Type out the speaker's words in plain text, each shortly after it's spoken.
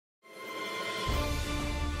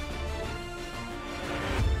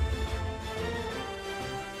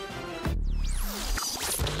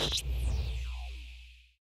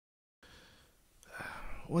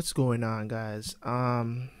What's going on, guys?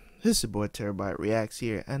 This is your boy Terabyt Reacts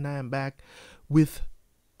here, and I am back with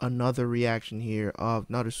another reaction here of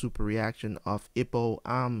another super reaction of Ippo.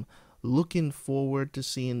 I'm looking forward to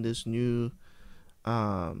seeing this new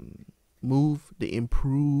um move, the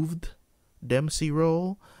improved Dempsey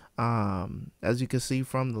role. As you can see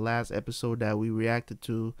from the last episode that we reacted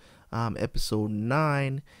to, episode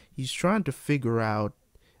 9, he's trying to figure out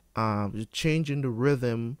changing the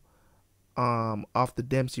rhythm off the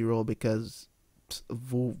Dempsey role because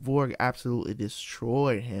Vorg absolutely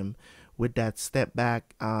destroyed him with that step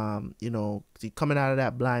back. Coming out of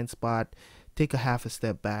that blind spot, take a half a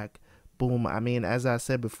step back, boom. I mean, as I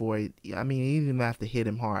said before, he didn't have to hit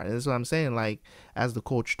him hard. That's what I'm saying. Like, as the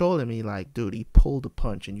coach told him, he like, dude, he pulled a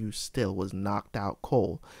punch and you still was knocked out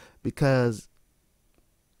cold, because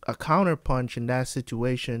a counter punch in that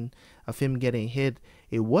situation of him getting hit,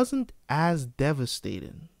 it wasn't as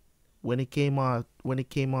devastating when it came on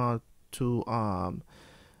to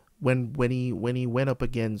when he went up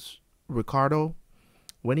against Ricardo.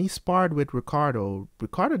 When he sparred with Ricardo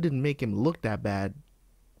didn't make him look that bad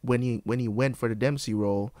when he went for the Dempsey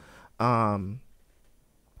role,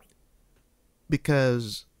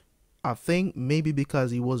 because I think maybe because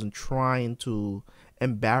he wasn't trying to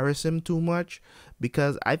embarrass him too much,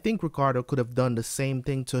 because I think Ricardo could have done the same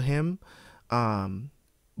thing to him,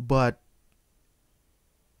 but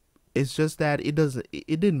it's just that it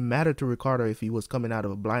didn't matter to Ricardo if he was coming out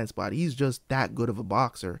of a blind spot. He's just that good of a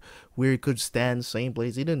boxer where he could stand same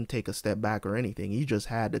place. He didn't take a step back or anything. He just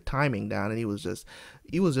had the timing down, and he was just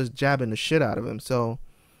jabbing the shit out of him. So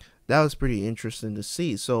that was pretty interesting to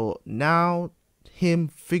see. So now him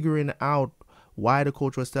figuring out why the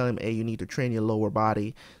coach was telling him, hey, you need to train your lower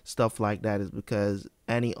body, stuff like that, is because,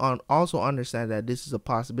 and he also understands that this is a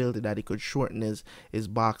possibility that he could shorten his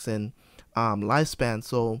boxing lifespan.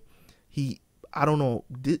 So I don't know,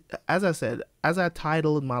 as I said, as I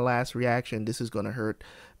titled my last reaction, this is gonna hurt,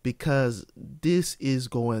 because this is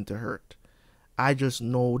going to hurt. I just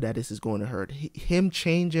know that this is going to hurt. Him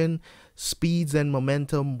changing speeds and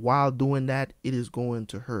momentum while doing that, it is going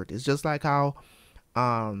to hurt. It's just like how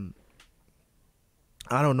I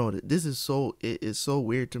don't know, this is it is so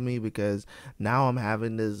weird to me, because now I'm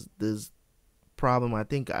having this problem. I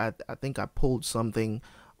think I pulled something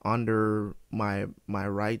under my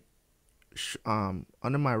right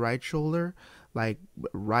under my right shoulder, like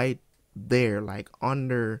right there, like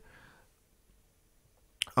under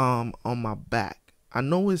on my back. I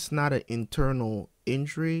know it's not an internal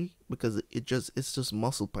injury because it's just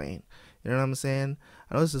muscle pain. You know what I'm saying?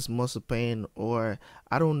 I know it's just muscle pain, or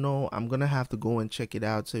I don't know. I'm gonna have to go and check it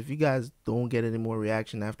out. So if you guys don't get any more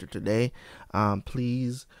reaction after today,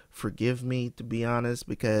 please forgive me, to be honest,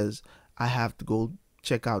 because I have to go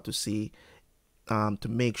check out to see, to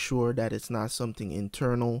make sure that it's not something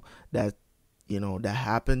internal that that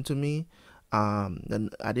happened to me.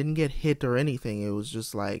 And I didn't get hit or anything. It was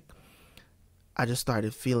just like I just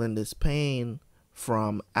started feeling this pain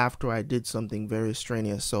from after I did something very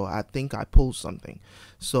strenuous. So I think I pulled something.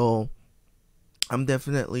 So I'm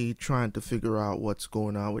definitely trying to figure out what's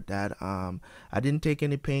going on with that. I didn't take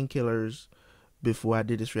any painkillers before I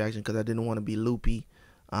did this reaction because I didn't want to be loopy.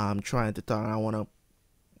 I'm trying to talk. I want to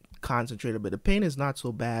concentrate a bit. The pain is not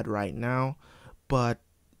so bad right now, but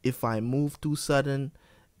if I move too sudden,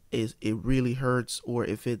 it really hurts. Or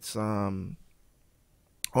if it's or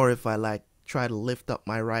if I like try to lift up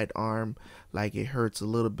my right arm, like it hurts a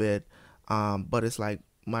little bit. But it's like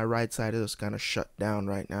my right side is kind of shut down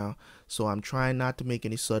right now, so I'm trying not to make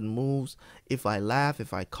any sudden moves. If I laugh,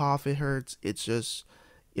 if I cough, it hurts. It's just,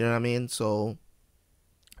 you know what I mean? So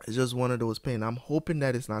it's just one of those pain. I'm hoping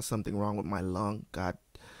that it's not something wrong with my lung. God,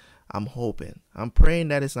 I'm praying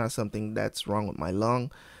that it's not something that's wrong with my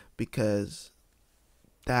lung, because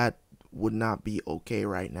that would not be okay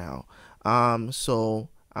right now. So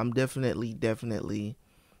I'm definitely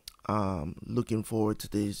looking forward to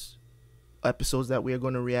these episodes that we are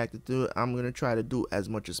going to react to. I'm going to try to do as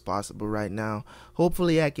much as possible right now.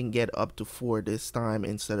 Hopefully I can get up to 4 this time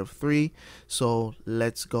instead of 3. So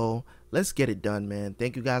let's go. Let's get it done, man.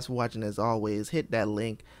 Thank you guys for watching. As always, hit that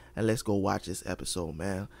link and let's go watch this episode,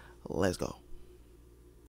 man. Let's go.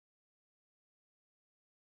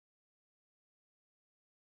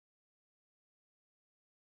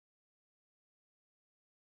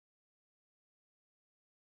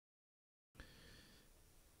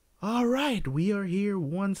 All right, we are here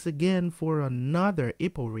once again for another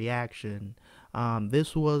Ippo reaction.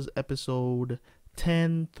 This was episode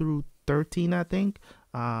 10 through 13, I think.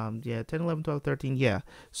 Yeah, 10, 11, 12, 13. Yeah.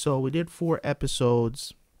 So we did 4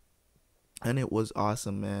 episodes, and it was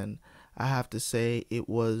awesome, man. I have to say, it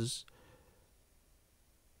was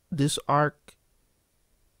this arc,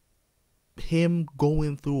 him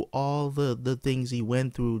going through all the things he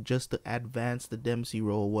went through just to advance the Dempsey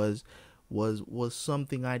role was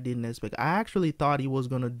something I didn't expect. I actually thought he was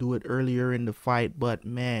gonna do it earlier in the fight, but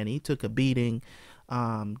man, he took a beating,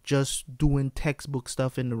 just doing textbook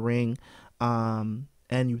stuff in the ring, and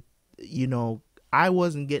you know, I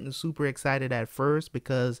wasn't getting super excited at first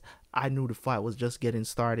because I knew the fight was just getting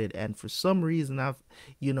started, and for some reason I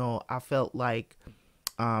felt like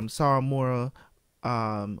Sawamura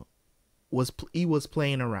um he was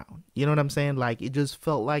playing around. You know what I'm saying? Like it just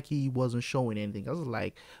felt like he wasn't showing anything. I was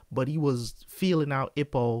like, but he was feeling out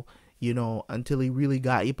Ippo, until he really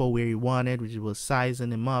got Ippo where he wanted, which was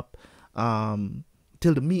sizing him up,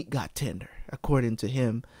 till the meat got tender, according to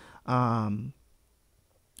him. Um,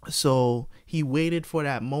 so he waited for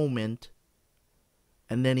that moment,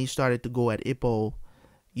 and then he started to go at Ippo,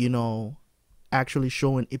 you know, actually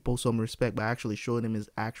showing Ippo some respect by actually showing him his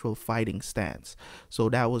actual fighting stance. So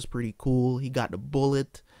that was pretty cool. He got the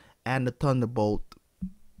bullet and the thunderbolt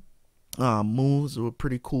moves were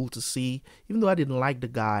pretty cool to see. Even though I didn't like the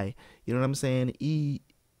guy, you know what I'm saying?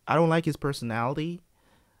 I don't like his personality.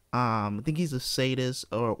 I think he's a sadist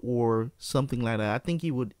or something like that. I think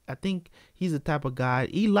he's the type of guy,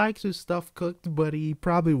 he likes his stuff cooked, but he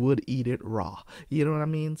probably would eat it raw. You know what I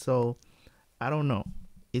mean? So I don't know.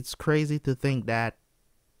 It's crazy to think that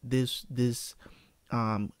this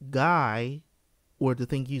guy, or to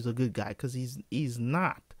think he's a good guy, because he's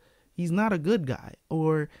not. He's not a good guy.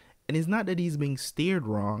 And it's not that he's being steered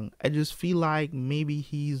wrong. I just feel like maybe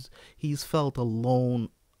he's felt alone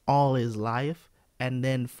all his life, and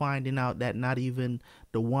then finding out that not even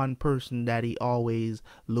the one person that he always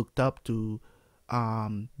looked up to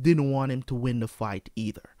didn't want him to win the fight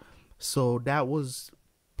either. So that was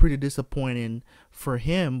pretty disappointing for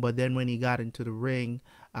him. But then when he got into the ring,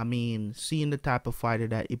 I mean, seeing the type of fighter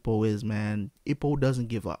that Ippo is, man, Ippo doesn't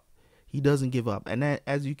give up. He doesn't give up. And that,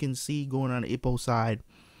 as you can see going on the Ippo side,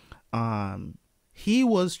 he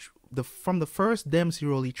was from the first Dempsey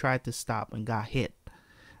roll he tried to stop and got hit.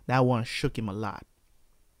 That one shook him a lot.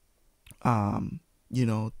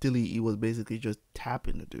 Till he was basically just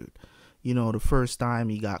tapping the dude. The first time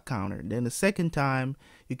he got countered. Then the second time,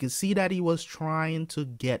 you can see that he was trying to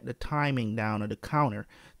get the timing down of the counter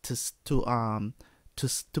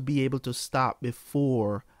to be able to stop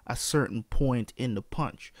before a certain point in the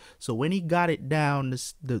punch. So when he got it down, what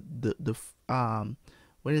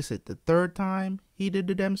is it? The third time he did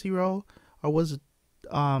the Dempsey roll, or was it?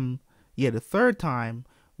 The third time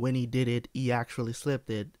when he did it, he actually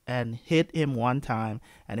slipped it and hit him one time,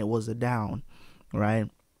 and it was a down, right?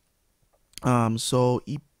 So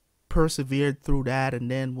he persevered through that, and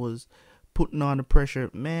then was putting on the pressure.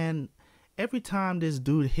 Man, every time this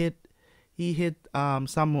dude he hit what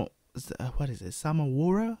is it?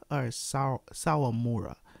 Sawamura or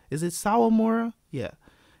Sawamura? Is it Sawamura? Yeah.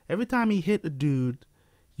 Every time he hit the dude,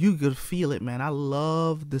 you could feel it, man. I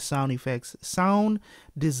love the sound effects. Sound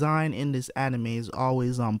design in this anime is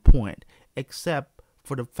always on point, except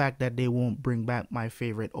for the fact that they won't bring back my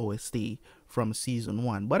favorite OST from season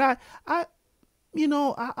 1. But I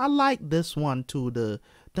like this one too. The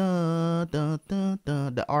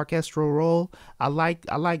the orchestral roll. I like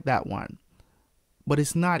that one, but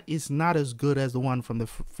it's not as good as the one from the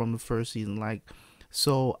first season. Like,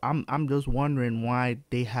 so I'm just wondering why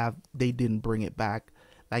they didn't bring it back.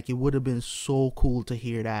 Like, it would have been so cool to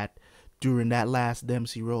hear that during that last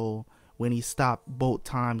Dempsey roll when he stopped both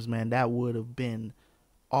times, man. That would have been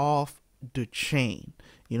off the chain.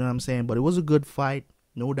 You know what I'm saying? But it was a good fight,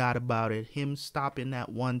 no doubt about it. Him stopping that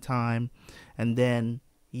one time, and then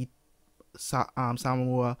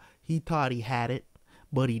Sawamura, he thought he had it,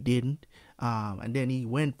 but he didn't. And then he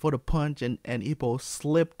went for the punch, and Ippo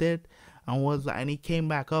slipped it, and he came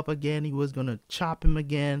back up again. He was gonna chop him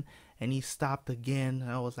again, and he stopped again. And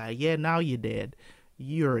I was like, yeah, now you're dead.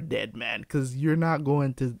 You're a dead man, because you're not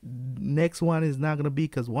going to. Next one is not gonna be,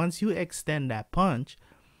 because once you extend that punch,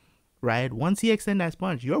 right? Once you extend that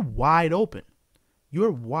punch, you're wide open. You're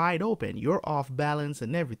wide open. You're off balance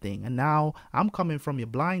and everything. And now I'm coming from your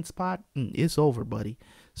blind spot. It's over, buddy.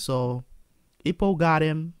 So Ippo got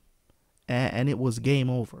him, and it was game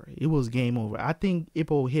over. It was game over. I think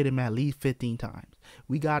Ippo hit him at least 15 times.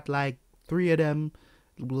 We got like 3 of them.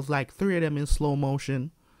 It was like 3 of them in slow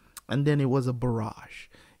motion, and then it was a barrage.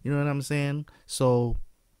 You know what I'm saying? So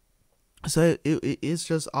it's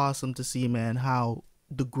just awesome to see, man, how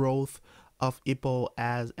the growth of Ippo,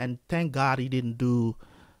 and thank God he didn't do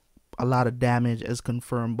a lot of damage, as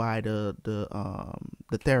confirmed by the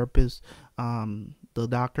therapist, the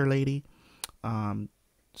doctor lady.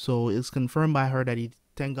 So it's confirmed by her that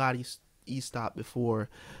thank God E-stop before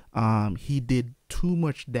he did too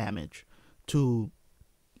much damage to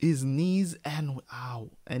his knees and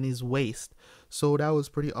his waist. So that was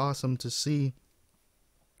pretty awesome to see,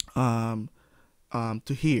 um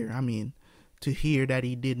to hear. I mean, to hear that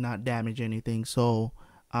he did not damage anything. So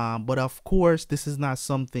but of course this is not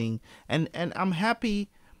something, and I'm happy.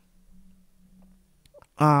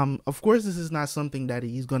 Of course this is not something that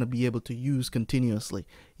he's going to be able to use continuously.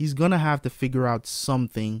 He's going to have to figure out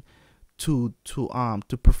something to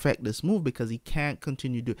perfect this move, because he can't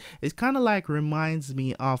continue to. It's kind of like reminds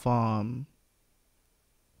me of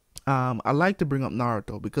I like to bring up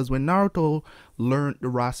Naruto, because when Naruto learned the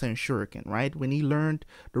Rasen Shuriken, right? When he learned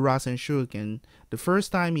the Rasen Shuriken, the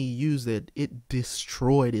first time he used it, it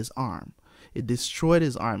destroyed his arm. It destroyed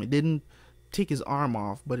his arm. It didn't take his arm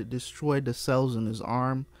off, but it destroyed the cells in his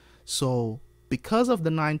arm. So because of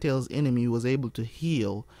the Nine Tails enemy, he was able to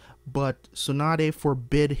heal, but Tsunade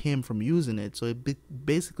forbid him from using it. So it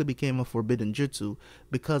basically became a forbidden jutsu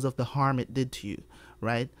because of the harm it did to you,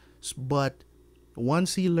 right? But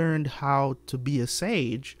once he learned how to be a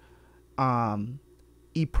sage,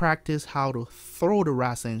 he practiced how to throw the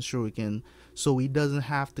Rasen Shuriken, so he doesn't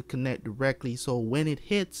have to connect directly. So when it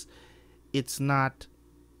hits, it's not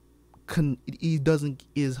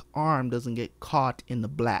his arm doesn't get caught in the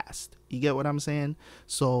blast. You get what I'm saying?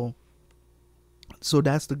 So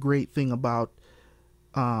that's the great thing about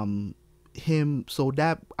him. So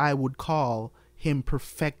that I would call him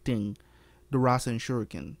perfecting the Rasen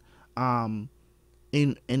Shuriken.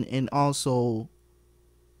 And also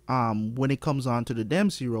when it comes on to the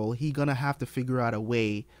Dempsey role, he gonna have to figure out a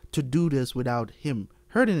way to do this without him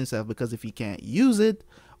hurting himself, because if he can't use it,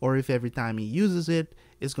 or if every time he uses it,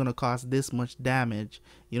 it's gonna cause this much damage,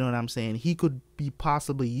 you know what I'm saying, he could be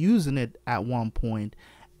possibly using it at one point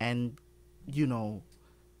and, you know,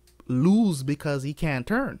 lose because he can't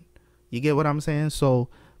turn. You get what I'm saying? So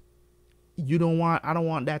I don't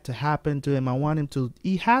want that to happen to him. I want him to,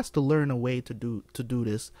 he has to learn a way to do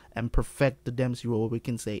this and perfect the Dempsey role. We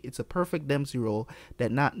can say it's a perfect Dempsey role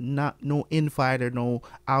that not no infighter, no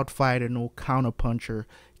outfighter, no counterpuncher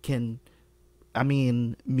can. I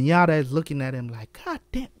mean, Miyata is looking at him like, God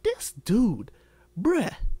damn, this dude,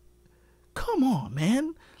 bruh, come on,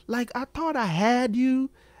 man. Like, I thought I had you.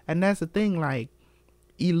 And that's the thing, like,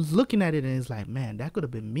 he's looking at it and he's like, man, that could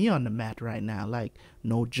have been me on the mat right now. Like,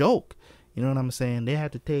 no joke. You know what I'm saying? They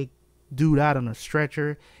had to take dude out on a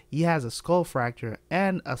stretcher. He has a skull fracture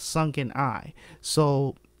and a sunken eye.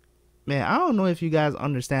 So, man, I don't know if you guys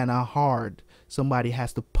understand how hard somebody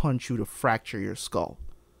has to punch you to fracture your skull.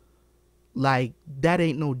 Like, that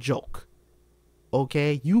ain't no joke.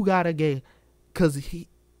 Okay? You gotta get, because he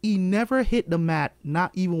never hit the mat,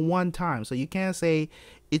 not even one time. So you can't say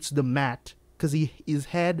it's the mat, because his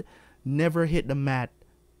head never hit the mat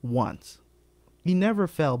once. He never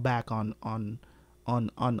fell back on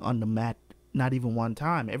the mat, not even one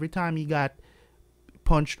time. Every time he got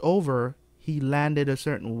punched over, he landed a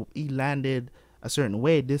certain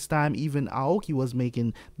way. This time, even Aoki was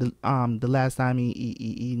making the last time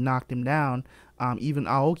he knocked him down. Even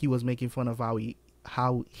Aoki was making fun of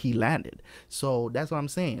how he landed. So that's what I'm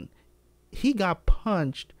saying. He got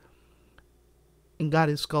punched and got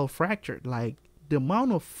his skull fractured. Like, the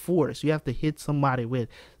amount of force you have to hit somebody with,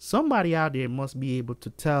 somebody out there must be able to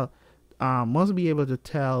tell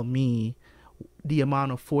me the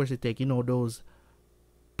amount of force it takes. You know, those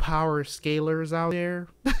power scalers out there.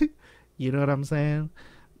 You know what I'm saying?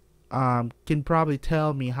 Can probably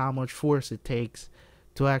tell me how much force it takes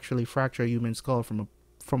to actually fracture a human skull from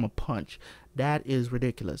a punch. That is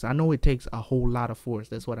ridiculous. I know it takes a whole lot of force.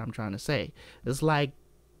 That's what I'm trying to say. It's like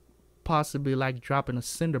possibly like dropping a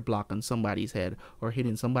cinder block on somebody's head or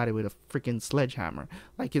hitting somebody with a freaking sledgehammer.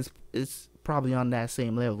 Like, it's probably on that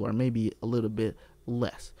same level, or maybe a little bit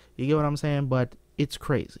less. You get what I'm saying? But it's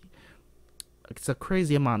crazy. It's a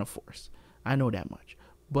crazy amount of force. I know that much.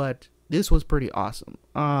 But this was pretty awesome.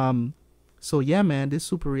 So yeah, man, this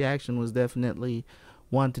super reaction was definitely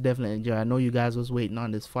one to definitely enjoy. I know you guys was waiting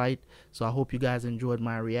on this fight, so I hope you guys enjoyed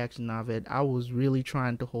my reaction of it. I was really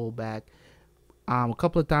trying to hold back. A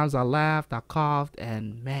couple of times I laughed, I coughed,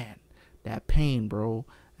 and man, that pain, bro.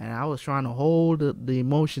 And I was trying to hold the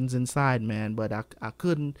emotions inside, man, but I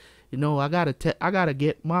couldn't. You know, I gotta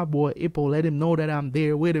get my boy Ippo, let him know that I'm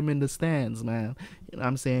there with him in the stands, man. You know what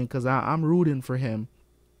I'm saying? Because I'm rooting for him.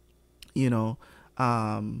 You know,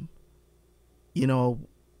 one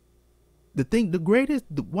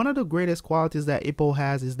of the greatest qualities that Ippo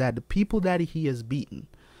has is that the people that he has beaten,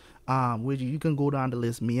 which you can go down the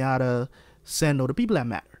list, Miyata, Sendo, the people that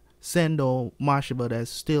matter. Sendo, Mashiba, that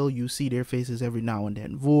still you see their faces every now and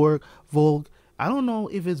then. Volg, I don't know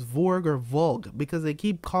if it's Vorg or Volg, because they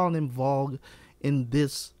keep calling him Volg in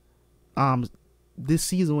um this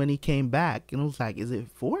season when he came back, and it was like, is it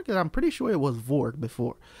Vorg? I'm pretty sure it was Vorg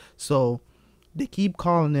before. So they keep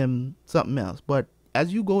calling him something else. But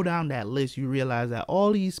as you go down that list, you realize that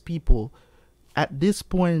all these people at this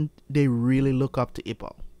point, they really look up to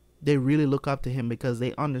Ippo. They really look up to him because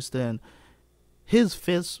they understand his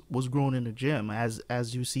fist was grown in the gym. As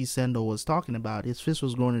you see Sendo was talking about, his fist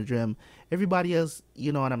was grown in the gym. Everybody else,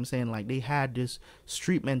 you know what I'm saying, like they had this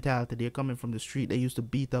street mentality. They're coming from the street. They used to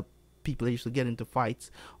beat up people. They used to get into fights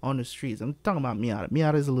on the streets. I'm talking about Miyata.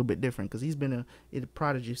 Miyata is a little bit different because he's been a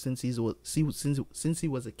prodigy since he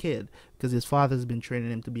was a kid, because his father's been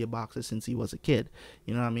training him to be a boxer since he was a kid.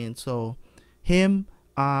 You know what I mean? So him,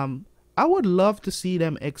 I would love to see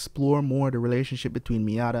them explore more the relationship between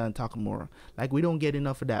Miyata and Takamura. Like, we don't get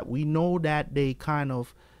enough of that. We know that they kind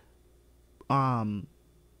of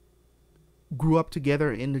grew up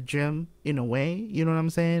together in the gym in a way, you know what I'm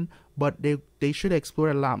saying? But they should explore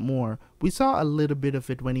a lot more. We saw a little bit of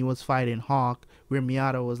it when he was fighting Hawk, where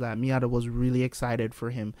Miyata was really excited for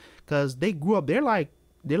him because they grew up. They're like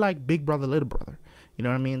big brother, little brother. You know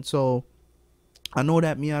what I mean? So I know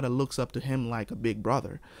that Miyata looks up to him like a big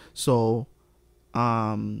brother. So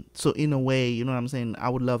in a way, you know what I'm saying, I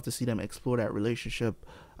would love to see them explore that relationship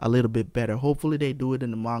a little bit better. Hopefully they do it in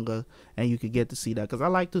the manga and you could get to see that, because I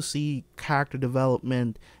like to see character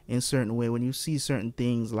development in a certain way. When you see certain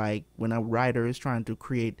things, like when a writer is trying to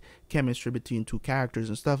create chemistry between two characters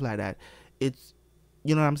and stuff like that, it's,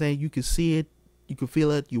 you know what I'm saying, you can see it, you can feel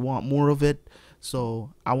it, you want more of it.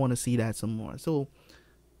 So I want to see that some more. So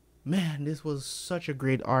man, this was such a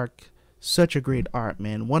great arc, such a great arc,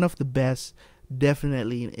 man. One of the best,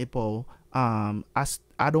 definitely, in Ippo.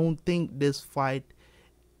 I don't think this fight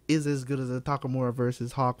is as good as a Takamura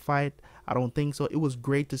versus Hawk fight. I don't think so. It was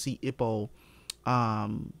great to see Ippo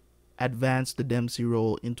advance the Dempsey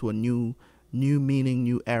role into a new meaning,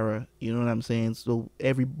 new era. You know what I'm saying? So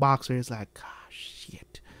every boxer is like, gosh,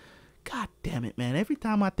 shit, god damn it, man. Every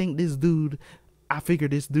time I think I figure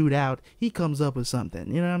this dude out, he comes up with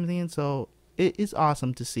something. You know what I'm saying? So it's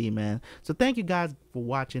awesome to see, man. So thank you guys for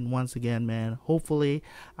watching once again, man. Hopefully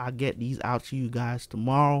I'll get these out to you guys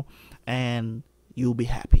tomorrow and you'll be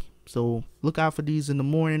happy. So look out for these in the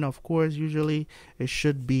morning, of course. Usually it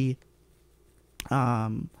should be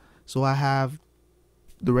so I have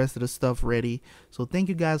the rest of the stuff ready. So thank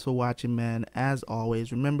you guys for watching, man. As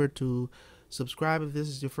always, remember to subscribe if this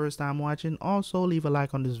is your first time watching. Also, leave a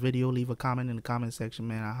like on this video, leave a comment in the comment section,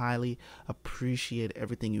 man. I highly appreciate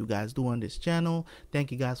everything you guys do on this channel.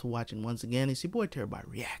 Thank you guys for watching once again. It's your boy Terabyt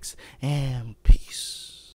Reacts, and peace.